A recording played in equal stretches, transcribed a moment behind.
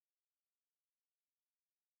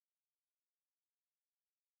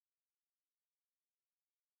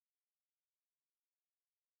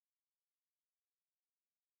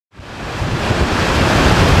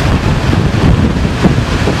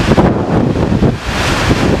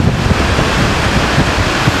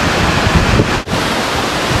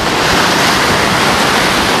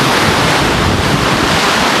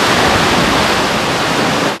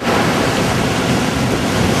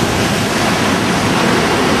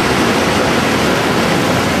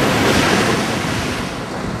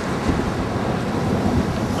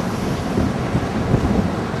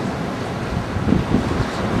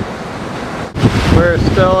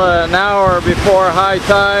still an hour before high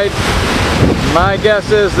tide. My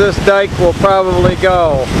guess is this dike will probably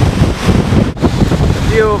go. A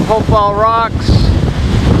view of Hopewell Rocks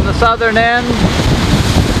from the southern end.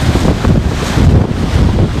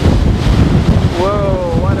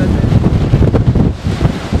 Whoa, what a day.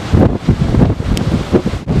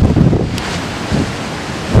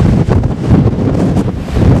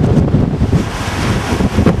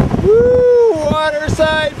 Woo!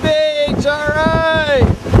 Waterside Beach, alright!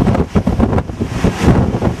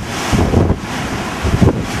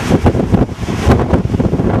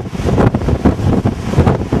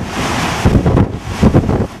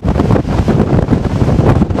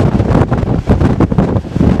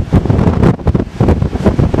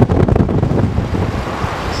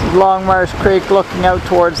 Longmarsh Creek looking out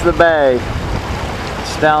towards the bay.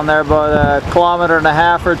 It's down there about 1.5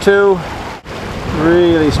 kilometers or 2.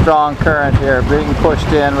 Really strong current here, being pushed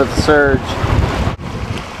in with the surge.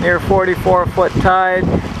 Near 44-foot tide.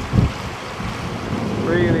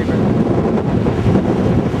 Really.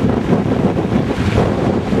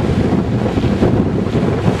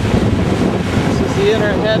 This is the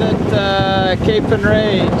inner head at Cape and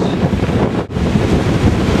Rage.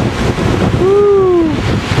 Woo!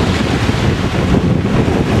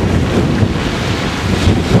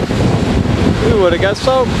 We would have got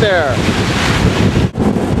soaked there.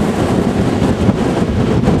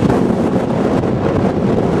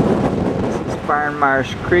 This is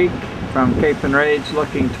Barnmarsh Creek from Cape and Rage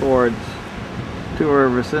looking towards Two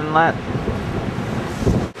Rivers Inlet.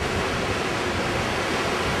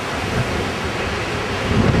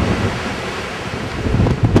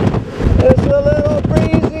 It's a little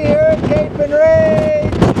breezy here at Cape and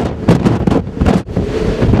Rage.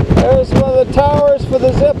 There's one of the towers for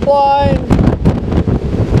the zip line.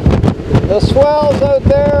 The swells out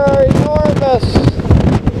there are enormous.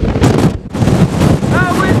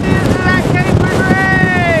 How windy is it at Cape and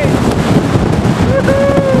Rage?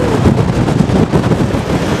 Woohoo!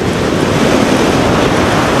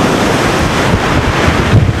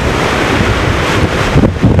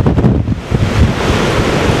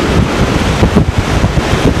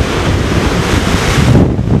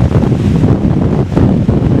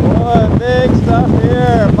 Boy, big stuff.